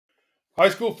High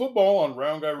school football on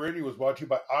Round Guy Radio was brought to you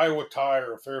by Iowa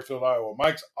Tire of Fairfield, Iowa,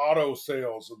 Mike's Auto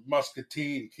Sales of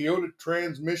Muscatine, Kyoto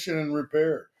Transmission and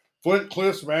Repair, Flint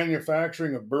Cliffs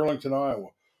Manufacturing of Burlington, Iowa,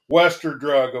 Wester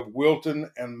Drug of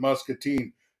Wilton and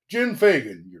Muscatine, Jen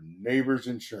Fagan, your neighbor's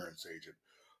insurance agent,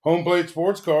 Home Plate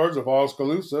Sports Cars of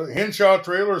Oskaloosa, Henshaw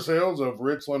Trailer Sales of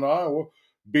Richland, Iowa,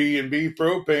 B&B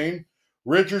Propane,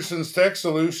 Richardson's Tech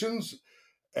Solutions,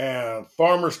 and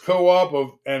Farmers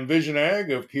Co-op and Vision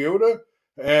Ag of Kyoto,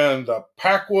 and the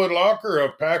Packwood Locker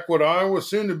of Packwood, Iowa,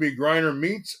 soon to be Griner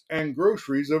Meats and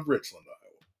Groceries of Richland,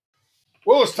 Iowa.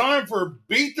 Well, it's time for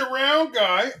Beat the Round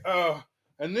Guy,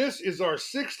 and this is our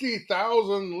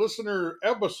 60,000 listener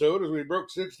episode, as we broke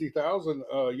 60,000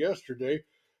 yesterday.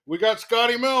 We got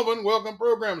Scotty Melvin. Welcome,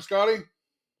 program, Scotty. Hey,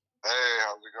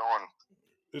 how's it going?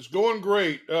 It's going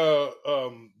great.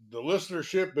 The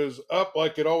listenership is up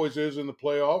like it always is in the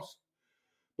playoffs.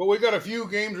 But we got a few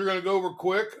games we're going to go over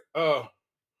quick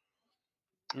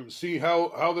and see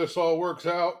how this all works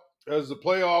out as the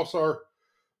playoffs are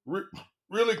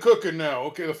really cooking now.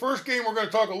 Okay, the first game we're going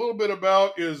to talk a little bit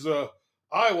about is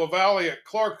Iowa Valley at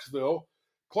Clarksville.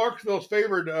 Clarksville's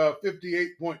favored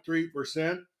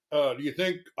 58.3%. Do you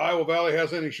think Iowa Valley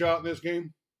has any shot in this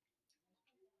game?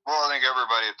 Well, I think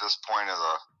everybody at this point of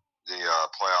the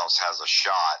playoffs has a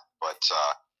shot, but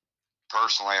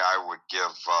personally, I would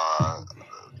give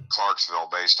Clarksville,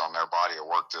 based on their body of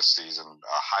work this season, a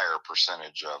higher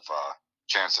percentage of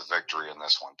chance of victory in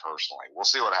this one. Personally, we'll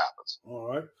see what happens. All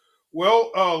right.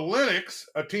 Well, Lennox,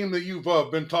 a team that you've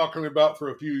been talking about for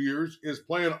a few years, is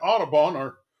playing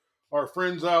Audubon, our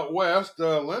friends out west.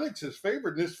 Lennox is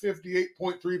favored in this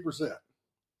 58.3%. They're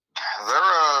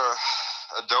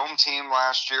a dome team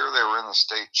last year. They were in the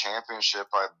state championship,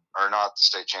 or not the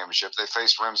state championship. They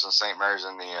faced Remsen St. Mary's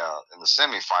in the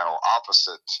semifinal,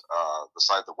 opposite the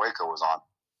side that Waco was on,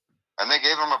 and they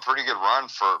gave them a pretty good run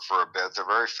for a bit. They're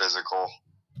very physical,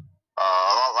 a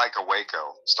lot like a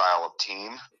Waco style of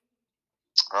team.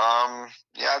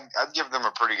 Yeah, I'd give them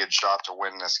a pretty good shot to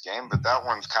win this game, but that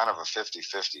one's kind of a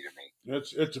 50-50 to me.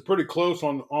 It's a pretty close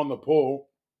on the poll.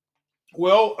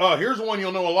 Well, here's one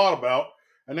you'll know a lot about,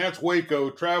 and that's Waco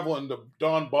traveling to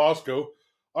Don Bosco.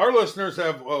 Our listeners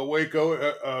have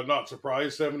Waco, not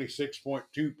surprised,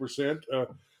 76.2%.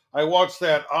 I watched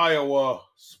that Iowa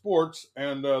Sports,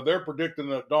 and they're predicting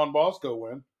that Don Bosco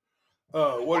win.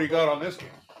 What do you got on this game?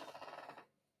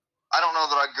 I don't know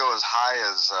that I'd go as high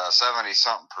as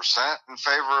 70-something% in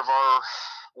favor of our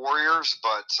Warriors,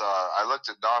 but I looked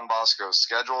at Don Bosco's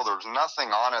schedule. There's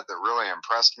nothing on it that really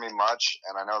impressed me much,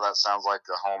 and I know that sounds like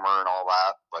a homer and all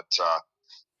that, but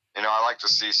I like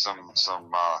to see some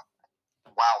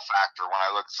wow factor when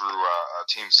I look through a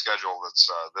team schedule that's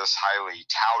this highly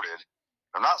touted.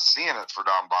 I'm not seeing it for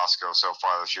Don Bosco so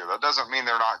far this year. That doesn't mean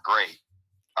they're not great,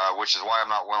 which is why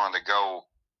I'm not willing to go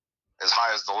as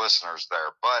high as the listeners there.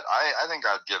 But I think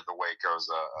I'd give the Wacos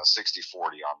a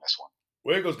 60-40 on this one.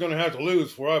 Waco's going to have to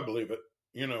lose for I believe it.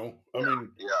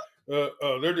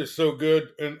 They're just so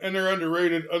good, and they're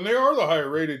underrated, and they are the higher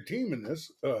rated team in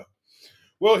this.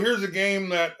 Well, here's a game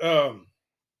that,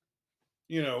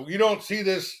 you don't see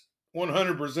this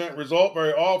 100% result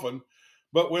very often,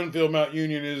 but Winfield Mount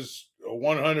Union is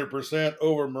 100%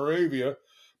 over Moravia.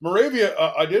 Moravia,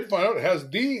 I did find out, has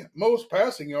the most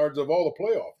passing yards of all the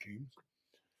playoff teams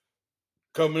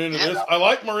coming into this. I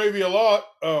like Moravia a lot,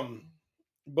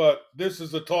 but this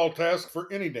is a tall task for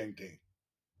any dang team.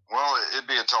 Well, it'd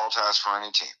be a tall task for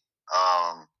any team.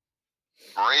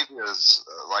 Moravia is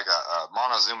like a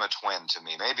Montezuma twin to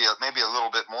me. Maybe a little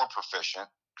bit more proficient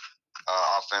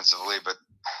offensively, but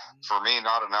for me,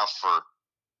 not enough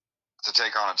to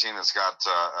take on a team that's got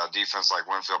a defense like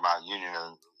Winfield Mount Union.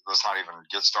 And let's not even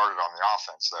get started on the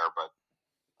offense there. But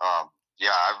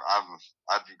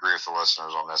I'd agree with the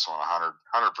listeners on this one.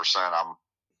 100%. I'm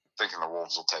thinking the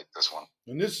Wolves will take this one.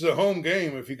 And this is a home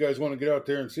game if you guys want to get out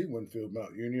there and see Winfield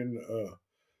Mount Union.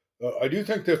 I do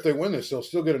think that if they win this, they'll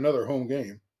still get another home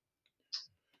game.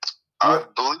 I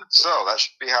believe so. That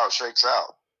should be how it shakes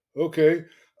out. Okay.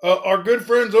 Our good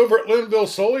friends over at Linville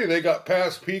Sully, they got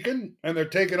past Pekin, and they're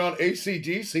taking on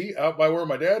ACGC out by where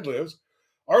my dad lives.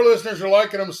 Our listeners are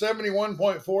liking them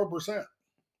 71.4%.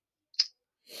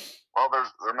 Well,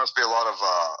 there must be a lot of...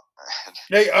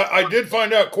 Hey, I did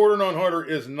find out Cordon Harder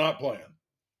is not playing.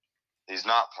 He's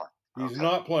not playing. He's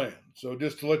not playing. So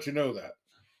just to let you know that.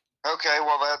 Okay,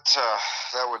 well,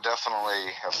 that would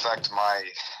definitely affect my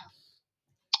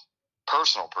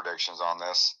personal predictions on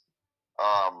this.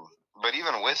 But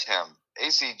even with him,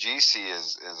 ACGC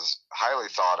is highly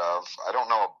thought of. I don't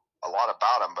know a lot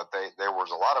about them, but there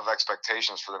was a lot of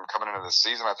expectations for them coming into this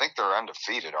season. I think they're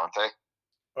undefeated, aren't they?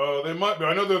 They might be.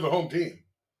 I know they're the home team.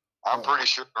 I'm pretty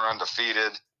sure they're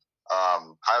undefeated.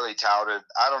 Highly touted.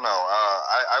 I don't know.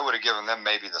 I would have given them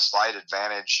maybe the slight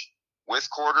advantage with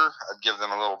Quarter. I'd give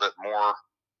them a little bit more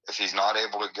if he's not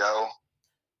able to go,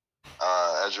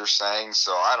 as you're saying.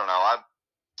 So I don't know.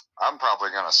 I'm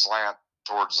probably going to slant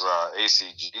towards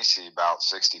ACGC about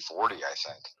 60-40, I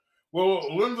think.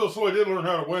 Well, Linville Soy did learn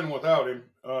how to win without him,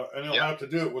 and he'll have to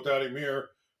do it without him here.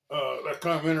 That's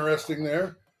kind of interesting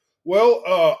there. Well,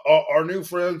 our new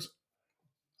friends,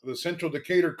 the Central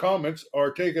Decatur Comets,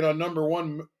 are taking on number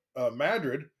one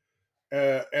Madrid,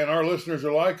 and our listeners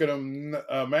are liking them.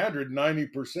 Madrid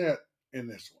 90% in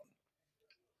this one.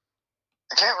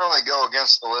 I can't really go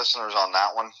against the listeners on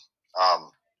that one.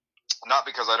 Not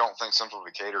because I don't think Central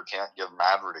Decatur can't give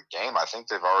Madrid a game. I think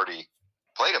they've already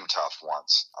played them tough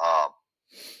once.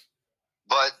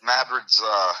 But Madrid's,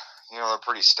 they're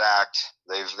pretty stacked.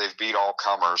 They've beat all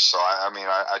comers. So,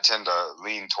 I tend to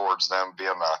lean towards them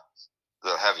being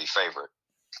the heavy favorite.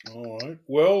 All right.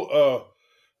 Well,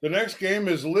 the next game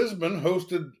is Lisbon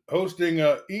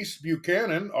hosting East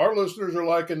Buchanan. Our listeners are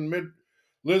liking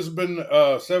Lisbon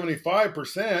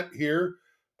 75% here.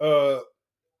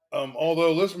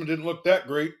 Although Lisbon didn't look that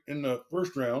great in the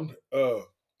first round.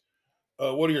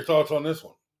 What are your thoughts on this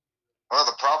one? Well,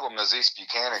 the problem is East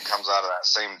Buchanan comes out of that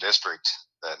same district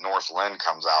that North Lynn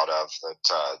comes out of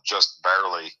that just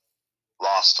barely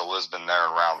lost to Lisbon there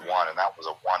in round one, and that was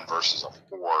a 1 versus a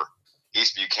 4.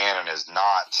 East Buchanan is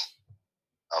not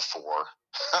a 4.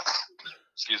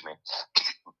 Excuse me.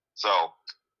 So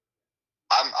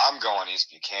I'm going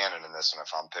East Buchanan in this one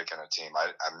if I'm picking a team.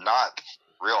 I'm not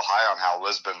real high on how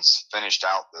Lisbon's finished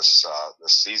out this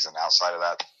season outside of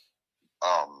that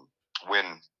win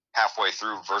halfway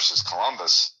through versus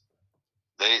Columbus.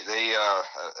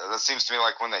 That seems to me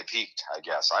like when they peaked, I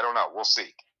guess. I don't know. We'll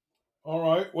see. All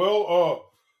right. Well,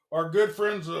 our good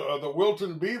friends, the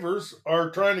Wilton Beavers,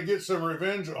 are trying to get some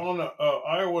revenge on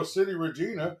Iowa City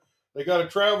Regina. They got to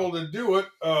travel to do it.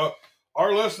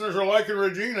 Our listeners are liking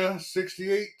Regina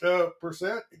 68%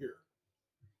 here.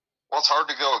 Well, it's hard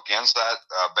to go against that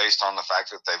based on the fact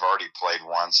that they've already played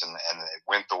once and it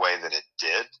went the way that it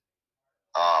did.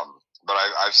 But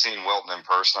I've seen Wilton in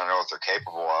person. I know what they're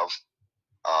capable of.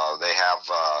 They have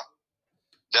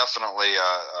definitely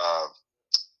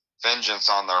vengeance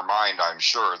on their mind, I'm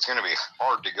sure. It's going to be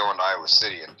hard to go into Iowa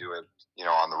City and do it,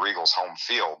 on the Regals' home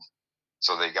field.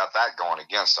 So they got that going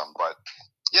against them. But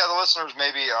yeah, the listeners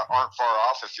maybe aren't far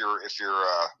off if you're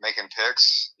making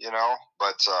picks,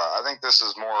 But I think this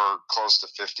is more close to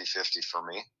 50-50 for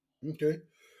me. Okay.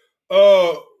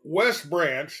 West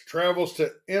Branch travels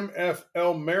to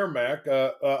MFL Merrimack.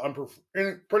 I'm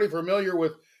pretty familiar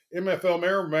with MFL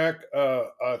Merrimack.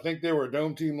 I think they were a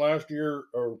dome team last year,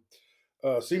 or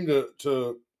seem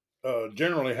to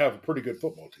generally have a pretty good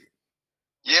football team.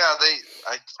 Yeah,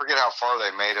 I forget how far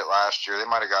they made it last year. They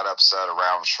might have got upset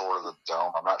around short of the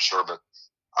dome. I'm not sure, but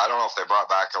I don't know if they brought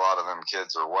back a lot of them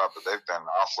kids or what, but they've been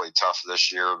awfully tough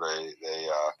this year. They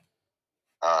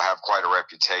have quite a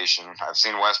reputation. I've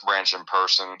seen West Branch in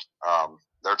person.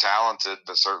 They're talented,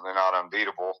 but certainly not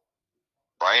unbeatable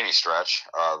by any stretch.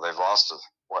 They've lost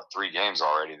 3 games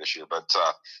already this year, but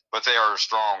they are a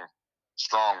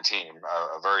strong team,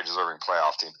 a very deserving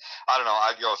playoff team. I don't know.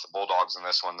 I'd go with the Bulldogs in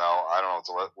this one, though. I don't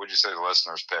know what would you say the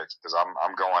listeners picked, because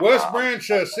I'm going West Branch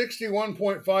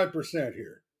 61.5%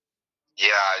 here. Yeah,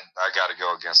 I got to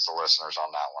go against the listeners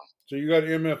on that one. So you got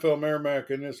MFL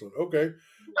Merrimack in this one. Okay.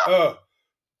 Yeah.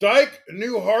 Dyke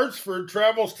New Hartsford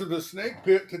travels to the Snake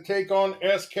Pit to take on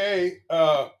SK.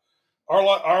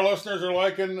 Our listeners are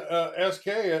liking SK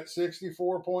at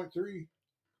 64.3.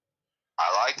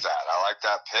 I like that. I like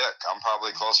that pick. I'm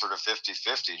probably closer to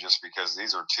 50-50 just because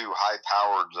these are 2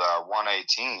 high-powered 1A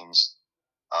teams.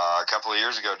 A couple of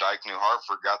years ago, Dyke New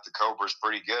Hartford got the Cobras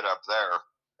pretty good up there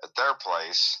at their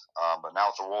place. But now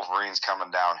with the Wolverines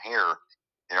coming down here,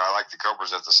 I like the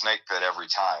Cobras at the Snake Pit every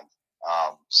time.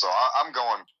 So I'm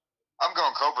going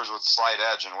Cobras with a slight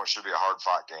edge in what should be a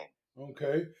hard-fought game.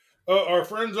 Okay. Our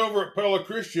friends over at Pella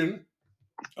Christian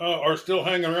are still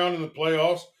hanging around in the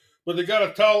playoffs, but they got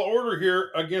a tall order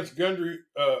here against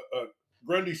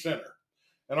Grundy Center.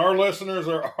 And our listeners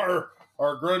are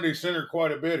Grundy Center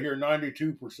quite a bit here,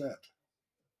 92%.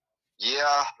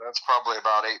 Yeah, that's probably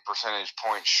about 8 percentage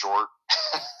points short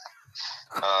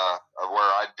of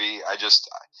where I'd be.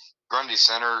 Grundy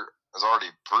Center has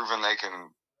already proven they can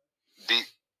beat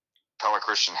Pella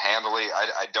Christian handily.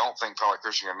 I don't think Pella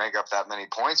Christian can make up that many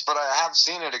points, but I have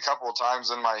seen it a couple of times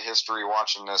in my history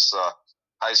watching this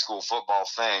high school football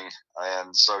thing,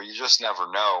 and so you just never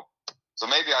know. So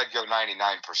maybe I'd go 99%,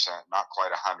 not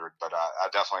quite 100, but I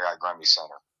definitely got Grundy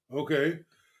Center. Okay.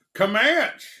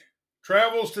 Comanche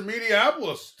travels to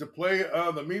Minneapolis to play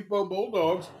the Meepo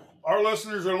Bulldogs. Our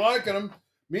listeners are liking them.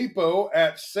 Meepo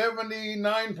at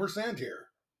 79% here.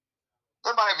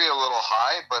 That might be a little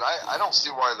high, but I don't see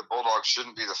why the Bulldogs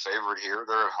shouldn't be the favorite here.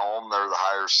 They're at home. They're the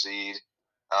higher seed.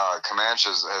 Comanche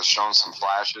has shown some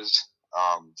flashes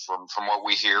from what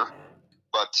we hear.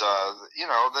 But,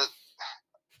 that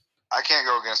I can't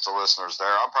go against the listeners there.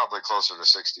 I'm probably closer to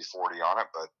 60-40 on it,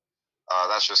 but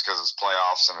that's just because it's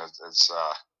playoffs and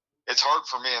it's hard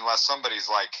for me unless somebody's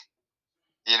like,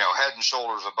 head and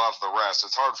shoulders above the rest.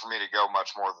 It's hard for me to go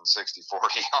much more than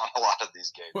 60-40 on a lot of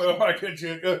these games. Well, I get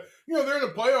you. They're in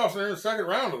the playoffs. They're in the second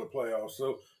round of the playoffs.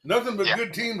 So nothing but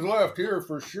good teams left here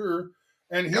for sure.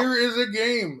 And here is a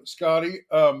game, Scotty.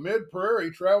 Mid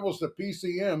Prairie travels to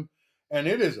PCM, and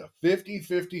it is a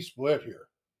 50-50 split here.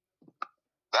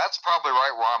 That's probably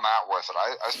right where I'm at with it.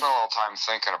 I spent a little time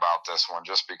thinking about this one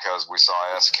just because we saw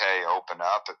SK open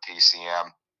up at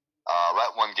PCM.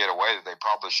 Let one get away that they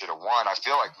probably should have won. I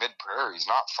feel like Mid Prairie is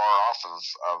not far off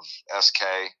of SK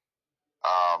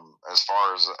as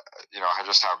far as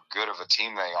just how good of a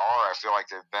team they are. I feel like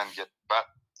they've been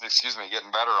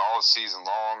getting better all season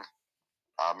long.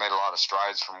 Made a lot of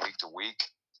strides from week to week.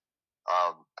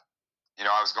 I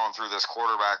was going through this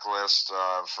quarterback list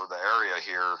for the area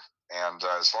here, and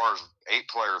as far as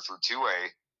 8-player through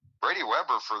 2A, Brady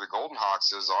Weber for the Golden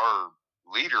Hawks is our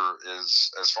leader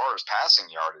is as far as passing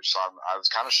yardage. So I was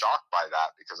kind of shocked by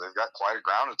that because they've got quite a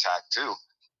ground attack too.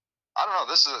 I don't know.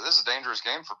 This is a dangerous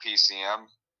game for PCM.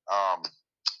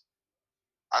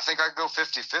 I think I'd go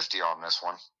 50-50 on this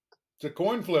one. It's a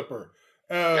coin flipper.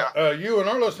 You and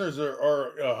our listeners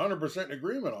are 100% in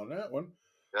agreement on that one.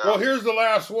 Yeah. Well, here's the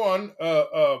last one.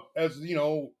 As you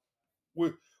know,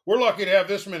 we're lucky to have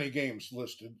this many games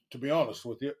listed, to be honest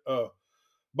with you.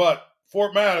 But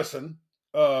Fort Madison,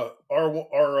 our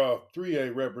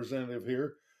 3A representative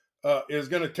here, is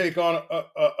going to take on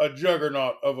a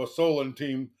juggernaut of a Solon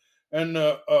team, and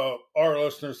our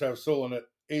listeners have Solon at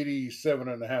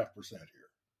 87.5% here.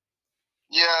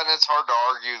 Yeah, and it's hard to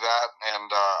argue that,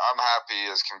 and I'm happy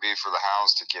as can be for the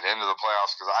Hounds to get into the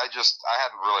playoffs because I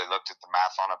hadn't really looked at the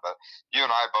math on it, but you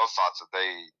and I both thought that they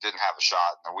didn't have a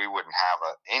shot and that we wouldn't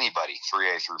have anybody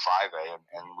 3A through 5A,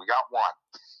 and we got one.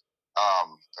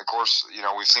 Of course,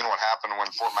 we've seen what happened when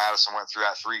Fort Madison went through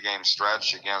that 3-game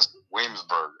stretch against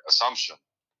Williamsburg, Assumption,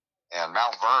 and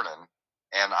Mount Vernon,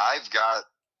 and I've got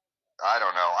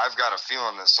a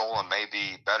feeling that Solon may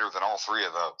be better than all 3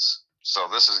 of those. So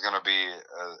this is going to be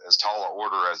as tall an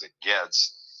order as it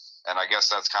gets, and I guess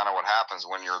that's kind of what happens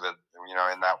when you're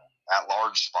in that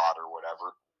at-large spot or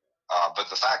whatever. But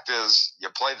the fact is, you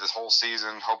played this whole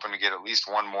season hoping to get at least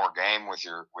one more game with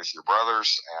your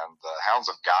brothers, and the Hounds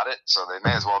have got it, so they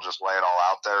may as well just lay it all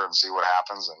out there and see what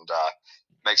happens and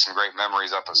make some great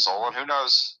memories up at Solon. Who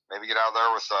knows? Maybe get out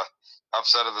there with the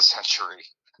upset of the century.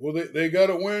 Well, they got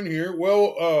to win here.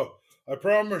 Well, I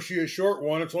promise you a short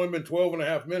one. It's only been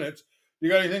 12.5 minutes. You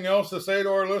got anything else to say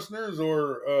to our listeners,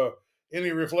 or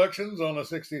any reflections on the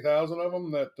 60,000 of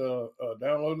them that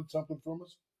downloaded something from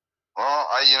us? Well,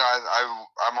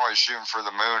 I'm always shooting for the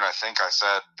moon. I think I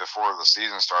said before the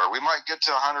season started, we might get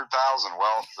to 100,000.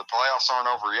 Well, the playoffs aren't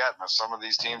over yet, and if some of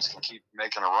these teams can keep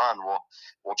making a run,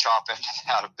 we'll chop into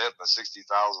that a bit. But 60,000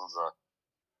 is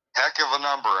a heck of a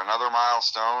number. Another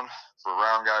milestone for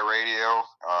Round Guy Radio.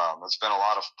 It's been a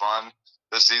lot of fun.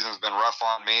 This season's been rough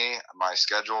on me. My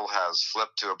schedule has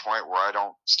flipped to a point where I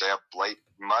don't stay up late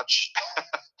much.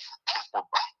 We're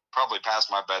probably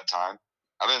past my bedtime.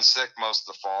 I've been sick most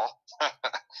of the fall.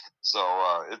 So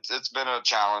it's been a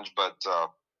challenge, but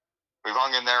we've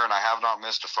hung in there, and I have not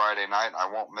missed a Friday night. I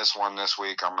won't miss one this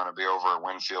week. I'm going to be over at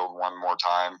Winfield one more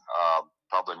time,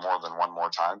 probably more than one more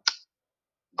time.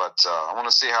 But I want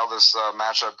to see how this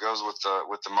matchup goes with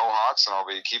the Mohawks, and I'll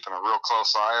be keeping a real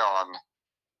close eye on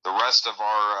the rest of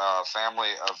our family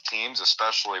of teams,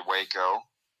 especially Waco,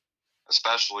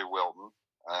 especially Wilton,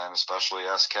 and especially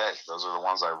SK. Those are the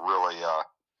ones I really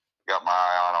got my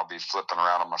eye on. I'll be flipping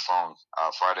around on my phone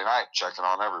Friday night, checking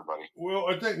on everybody. Well,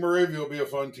 I think Moravia will be a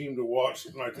fun team to watch,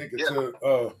 and I think it's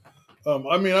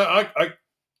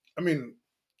I mean,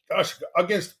 gosh,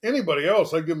 against anybody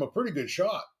else, I'd give them a pretty good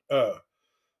shot.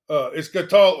 It's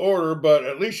got tall order, but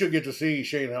at least you'll get to see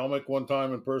Shane Helmick one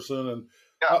time in person. And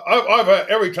I've had,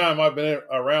 every time I've been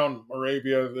around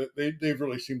Moravia, they've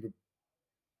really seemed to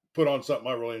put on something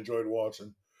I really enjoyed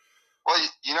watching. Well,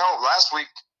 last week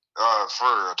for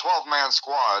a 12-man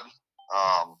squad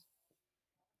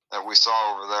that we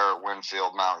saw over there at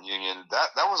Winfield Mount Union,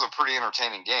 that was a pretty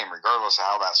entertaining game, regardless of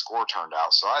how that score turned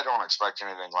out. So I don't expect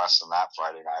anything less than that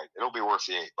Friday night. It'll be worth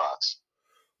the $8.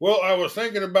 Well, I was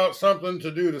thinking about something to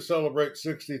do to celebrate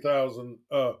 60,000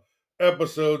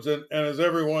 episodes. And as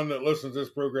everyone that listens to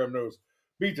this program knows,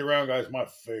 Beat the Round Guy is my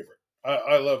favorite.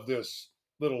 I love this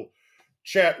little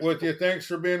chat with you. Thanks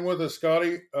for being with us,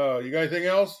 Scotty. You got anything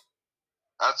else?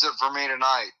 That's it for me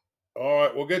tonight. All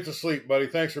right, we'll get to sleep, buddy.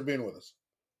 Thanks for being with us.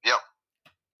 Yep.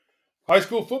 High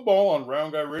school football on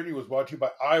Round Guy Radio was brought to you by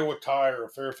Iowa Tire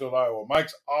of Fairfield, Iowa,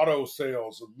 Mike's Auto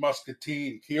Sales of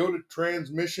Muscatine, Kyoto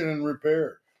Transmission and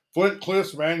Repair, Flint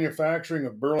Cliffs Manufacturing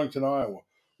of Burlington, Iowa,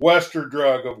 Wester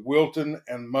Drug of Wilton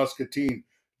and Muscatine,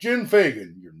 Jen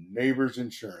Fagan, your neighbor's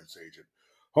insurance agent,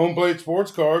 Home Plate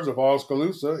Sports Cars of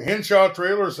Oskaloosa, Henshaw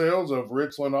Trailer Sales of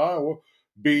Richland, Iowa,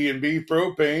 B&B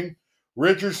Propane,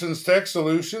 Richardson's Tech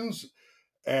Solutions,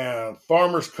 and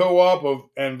Farmers Co-op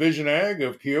and Vision Ag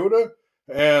of Kyoto,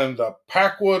 and the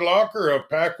Packwood Locker of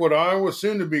Packwood, Iowa,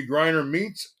 soon to be Griner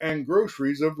Meats and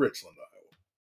Groceries of Richland.